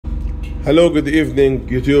Hello, good evening,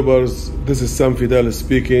 YouTubers. This is Sam Fidel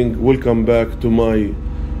speaking. Welcome back to my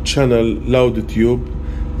channel, LoudTube.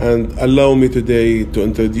 And allow me today to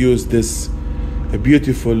introduce this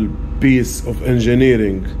beautiful piece of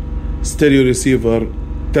engineering, stereo receiver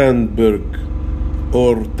Tandberg,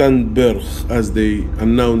 or Tandberg as they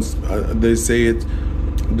announce, they say it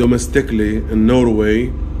domestically in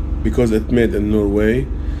Norway because it's made in Norway.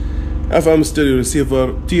 FM stereo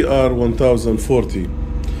receiver TR-1040.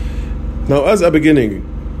 Now, as a beginning,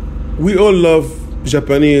 we all love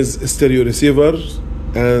Japanese stereo receivers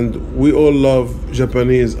and we all love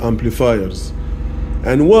Japanese amplifiers.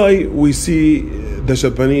 And why we see the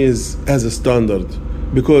Japanese as a standard?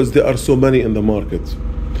 Because there are so many in the market.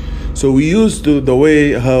 So we used to the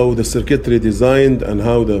way how the circuitry designed and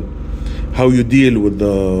how you deal with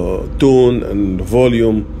the tone and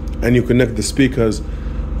volume and you connect the speakers.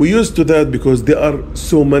 We used to that because there are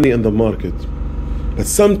so many in the market. But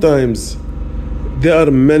sometimes there are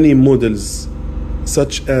many models,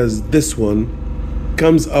 such as this one,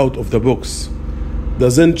 comes out of the box,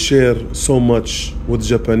 doesn't share so much with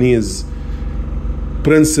Japanese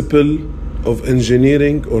principle of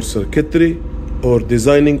engineering or circuitry or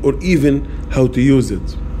designing or even how to use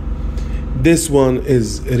it. This one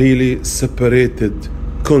is really separated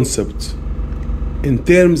concept in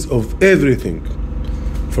terms of everything,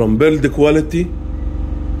 from build quality,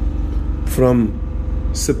 from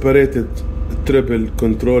separated triple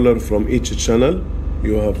controller from each channel.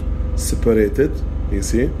 You have separated, you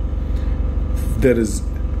see. There is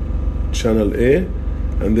channel A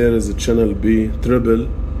and there is a channel B, triple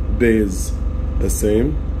bass, the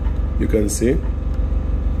same, you can see.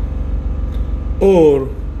 Or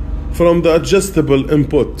from the adjustable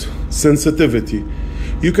input sensitivity,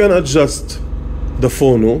 you can adjust the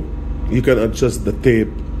phono, you can adjust the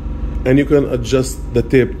tape, and you can adjust the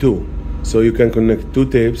tape too. So you can connect two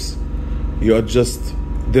tapes, you adjust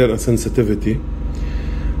their sensitivity.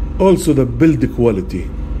 Also the build quality.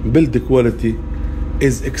 Build quality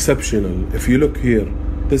is exceptional. If you look here,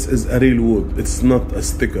 this is a real wood. It's not a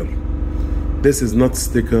sticker. This is not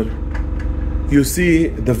sticker. You see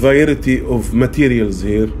the variety of materials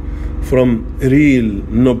here, from real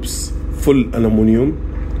knobs, full aluminum.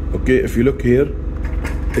 Okay, if you look here,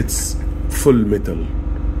 it's full metal.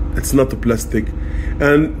 It's not a plastic.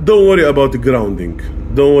 And don't worry about the grounding.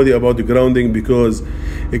 Don't worry about the grounding, because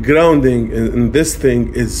the grounding in this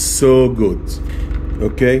thing is so good.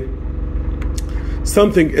 Okay.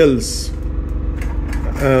 Something else,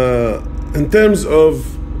 in terms of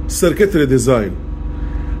circuitry design.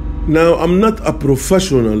 Now, I'm not a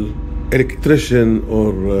professional electrician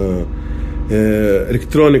or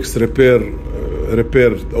electronics repair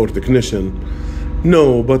or technician.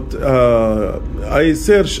 No, but I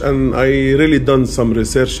searched and I really done some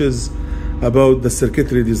researches about the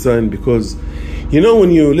circuitry design, because you know,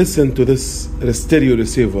 when you listen to this stereo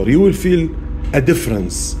receiver, you will feel a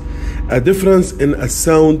difference in a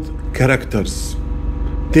sound characters.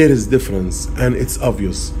 There is difference and it's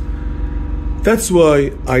obvious. That's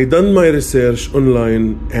why I done my research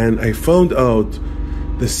online and I found out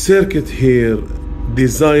the circuit here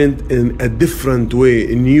designed in a different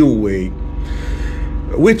way, a new way,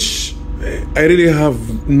 which I really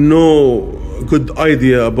have no good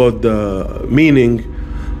idea about the meaning,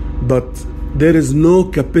 but there is no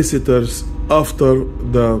capacitors after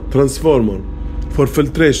the transformer for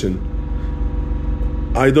filtration.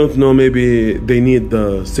 I don't know, maybe they need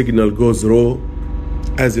the signal goes raw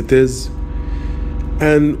as it is,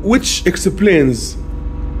 and which explains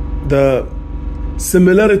the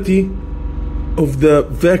similarity of the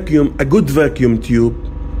vacuum, a good vacuum tube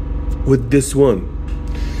with this one.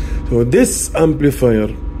 So this amplifier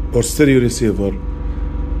or stereo receiver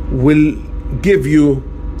will give you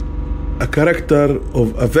a character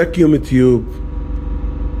of a vacuum tube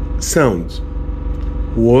sound.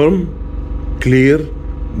 Warm, clear,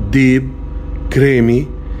 deep, creamy,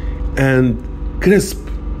 and crisp.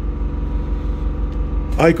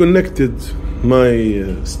 I connected my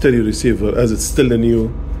stereo receiver as it's still new.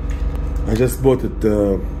 I just bought it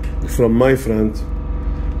from my friend,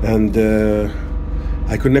 and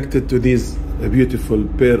I connected to these beautiful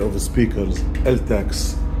pair of speakers,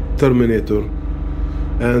 LTAX Terminator,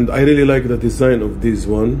 and I really like the design of this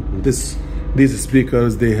one. These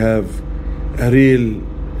speakers, they have a real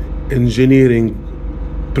engineering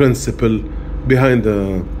principle behind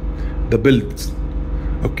the build.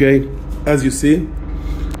 Okay, as you see,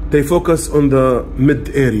 they focus on the mid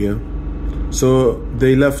area, so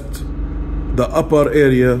they left the upper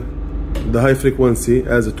area, the high frequency,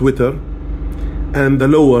 as a tweeter, and the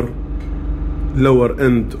lower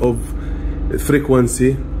end of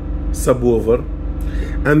frequency subwoofer,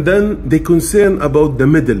 And then they concern about the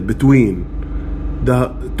middle between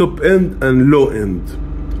the top end and low end.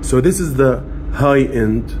 So this is the high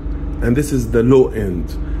end and this is the low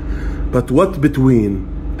end. But what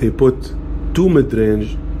between? They put 2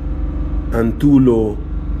 mid-range and 2 low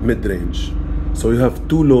mid-range. So you have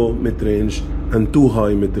 2 low mid-range and 2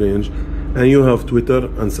 high mid-range, and you have tweeter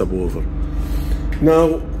and subwoofer.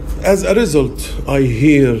 Now, as a result, I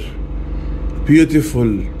hear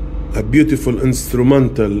a beautiful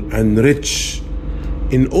instrumental and rich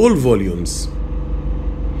in all volumes.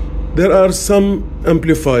 There are some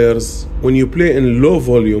amplifiers, when you play in low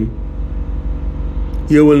volume,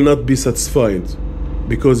 you will not be satisfied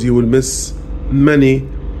because you will miss many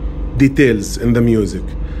details in the music.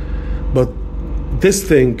 But this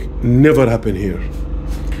thing never happened here.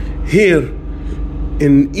 Here,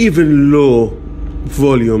 in even low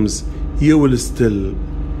volumes, you will still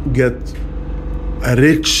get a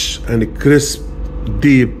rich and crisp,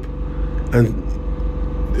 deep, and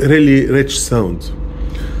really rich sound.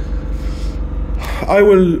 I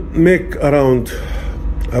will make around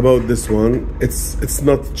about this one. It's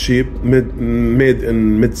not cheap, made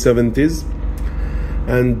in mid-70s,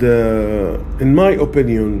 and in my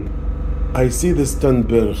opinion, I see this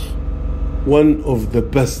Tandberg one of the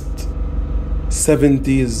best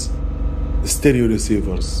 70s stereo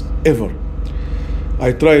receivers ever.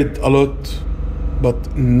 I tried a lot,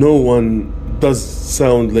 but no one does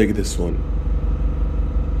sound like this one.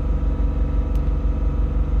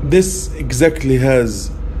 This exactly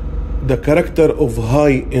has the character of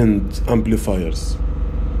high-end amplifiers.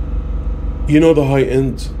 You know the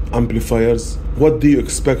high-end amplifiers? What do you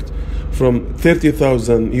expect from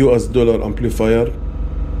 30,000 US dollar amplifier?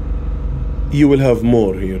 You will have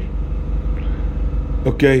more here.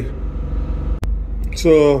 Okay,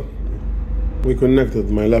 so we connected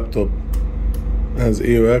my laptop as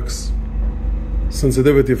AUX.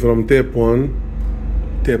 Sensitivity from tape 1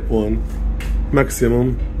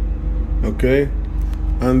 maximum. Okay,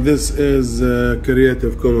 and this is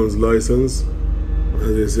Creative Commons license, as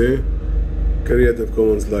you see, Creative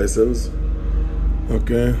Commons license.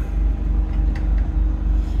 Okay,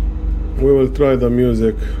 we will try the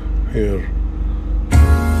music here.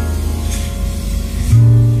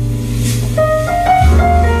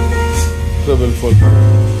 Treble 40.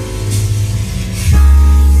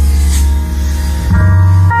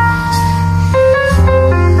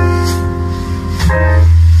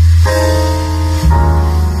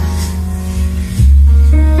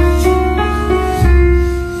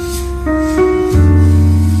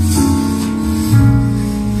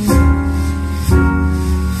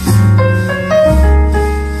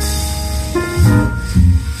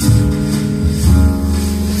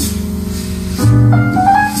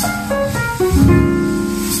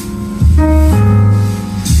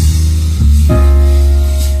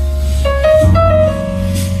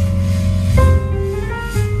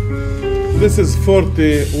 This is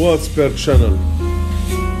 40 watts per channel,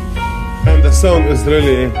 and the sound is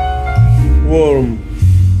really warm.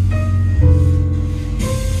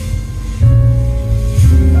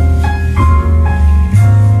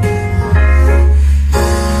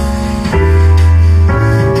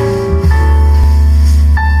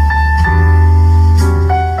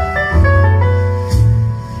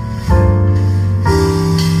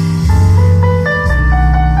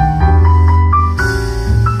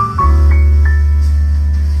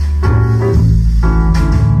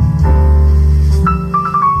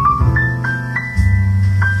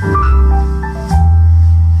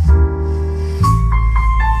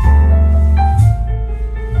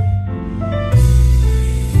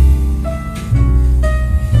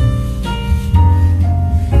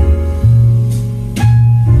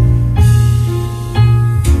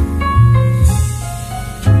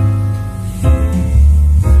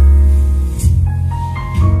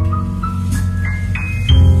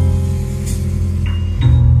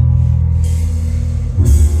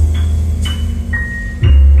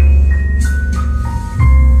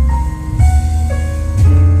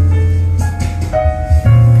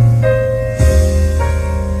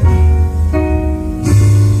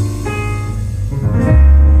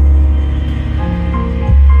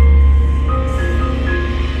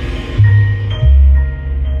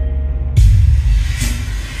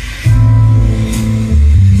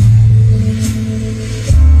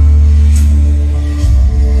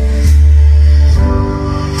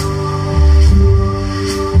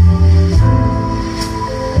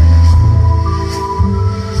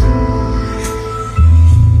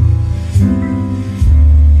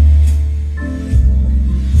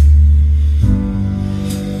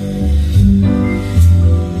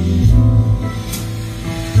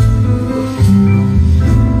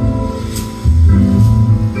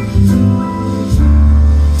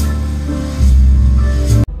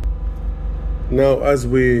 Now as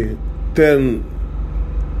we turn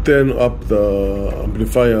up the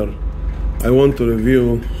amplifier, I want to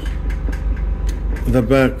review the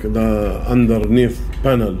back, the underneath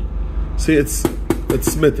panel. See, it's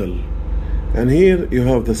metal, and here you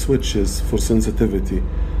have the switches for sensitivity.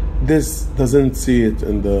 This doesn't see it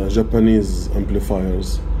in the Japanese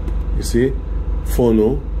amplifiers. You see,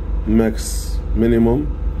 phono, max, minimum,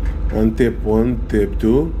 and tape 1, tape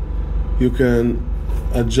 2. You can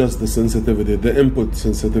adjust the sensitivity, the input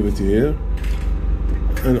sensitivity here,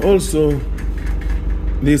 and also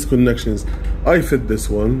these connections. I fit this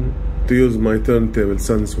one to use my turntable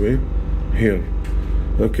Sansui here.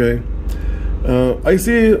 Okay, I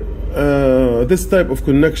see this type of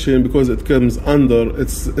connection, because it comes under,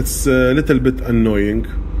 it's a little bit annoying,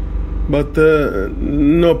 but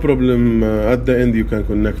no problem. At the end you can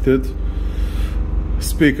connect it.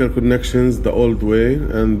 Speaker connections the old way,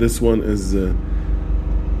 and this one is a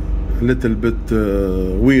little bit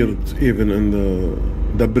weird. Even in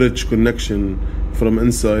the bridge connection from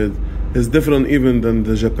inside is different even than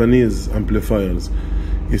the Japanese amplifiers.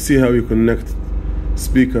 You see how you connect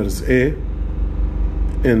speakers A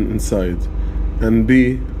inside and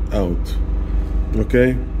B out.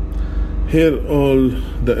 Okay, here all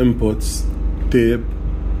the inputs: tape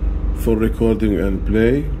for recording and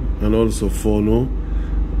play, and also phono.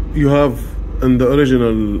 You have in the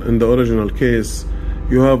original case,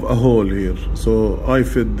 you have a hole here, so I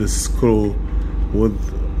fit this screw with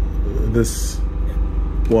this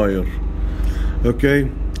wire. Okay,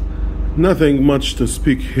 nothing much to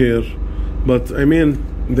speak here, but I mean,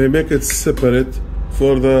 they make it separate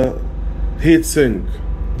for the heat sink.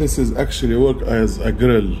 This is actually work as a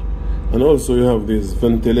grill, and also you have these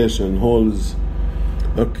ventilation holes.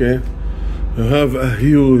 Okay, you have a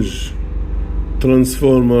huge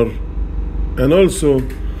transformer, and also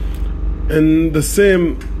in the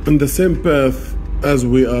same path as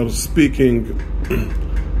we are speaking,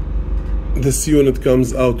 this unit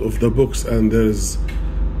comes out of the box, and there's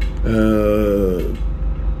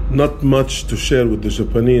not much to share with the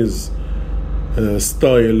Japanese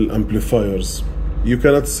style amplifiers. You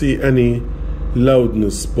cannot see any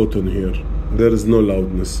loudness button here. There is no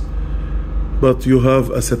loudness, but you have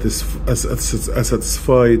a satisfied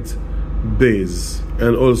bass,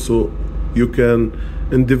 and also you can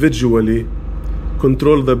individually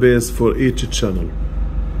control the bass for each channel.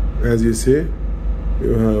 As you see,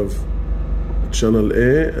 you have channel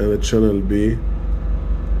A and a channel B,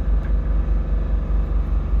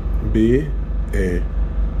 A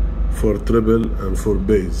for treble and for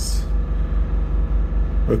bass.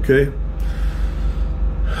 Okay,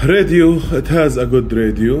 radio, it has a good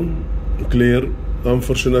radio, clear.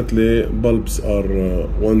 Unfortunately, bulbs are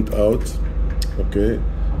went out. Okay,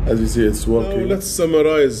 as you see, it's working. Now let's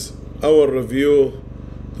summarize our review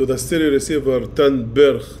to the stereo receiver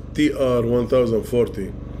Tandberg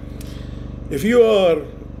TR-1040. If you are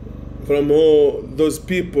from those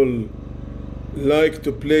people like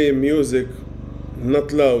to play music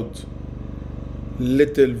not loud,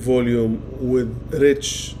 little volume, with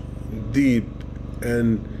rich, deep,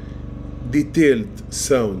 and detailed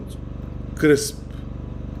sound, crisp,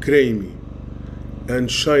 creamy, and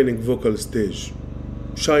shining vocal stage.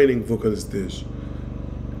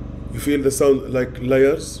 You feel the sound like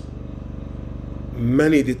layers,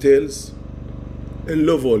 many details, and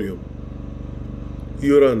low volume.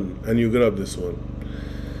 You run and you grab this one.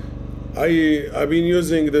 I've been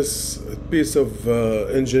using this piece of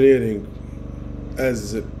engineering,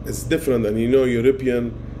 as it's different, and you know,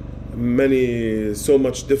 European, so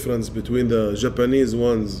much difference between the Japanese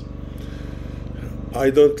ones. I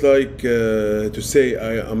don't like to say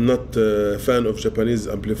I'm not a fan of Japanese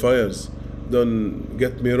amplifiers. Don't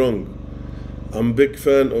get me wrong. I'm a big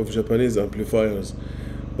fan of Japanese amplifiers,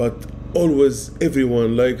 but always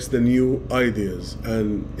everyone likes the new ideas,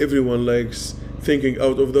 and everyone likes thinking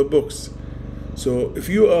out of the box. So if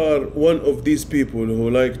you are one of these people who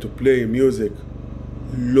like to play music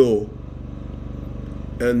low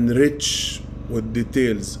and rich with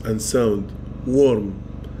details and sound, warm,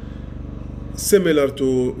 similar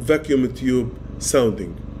to vacuum tube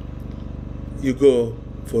sounding, you go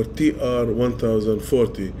for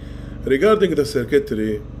TR-1040. Regarding the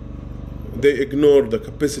circuitry, they ignore the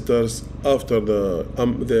capacitors after the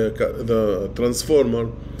transformer.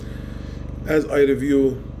 As I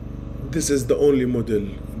review, this is the only model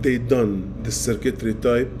they done this circuitry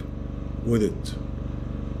type with it.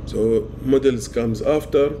 So models comes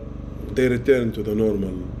after, they return to the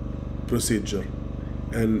normal procedure,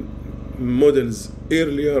 and models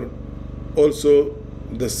earlier also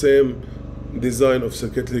the same design of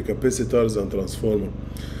circuitry, capacitors, and transformer.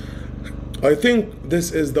 I think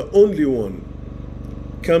this is the only one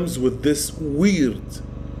comes with this weird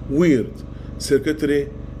circuitry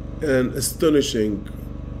and astonishing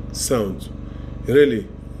sound. Really,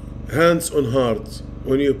 hands on heart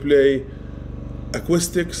when you play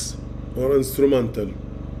acoustics or instrumental.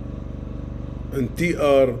 And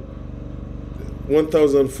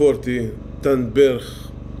TR-1040 Tandberg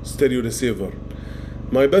stereo receiver.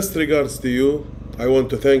 My best regards to you. I want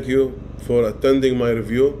to thank you for attending my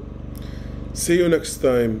review. See you next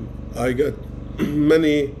time. I got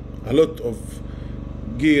a lot of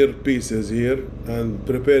gear pieces here and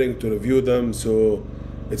preparing to review them, so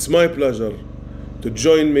it's my pleasure to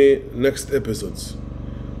join me next episodes.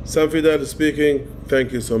 Sam Fidel speaking.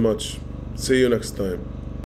 Thank you so much. See you next time.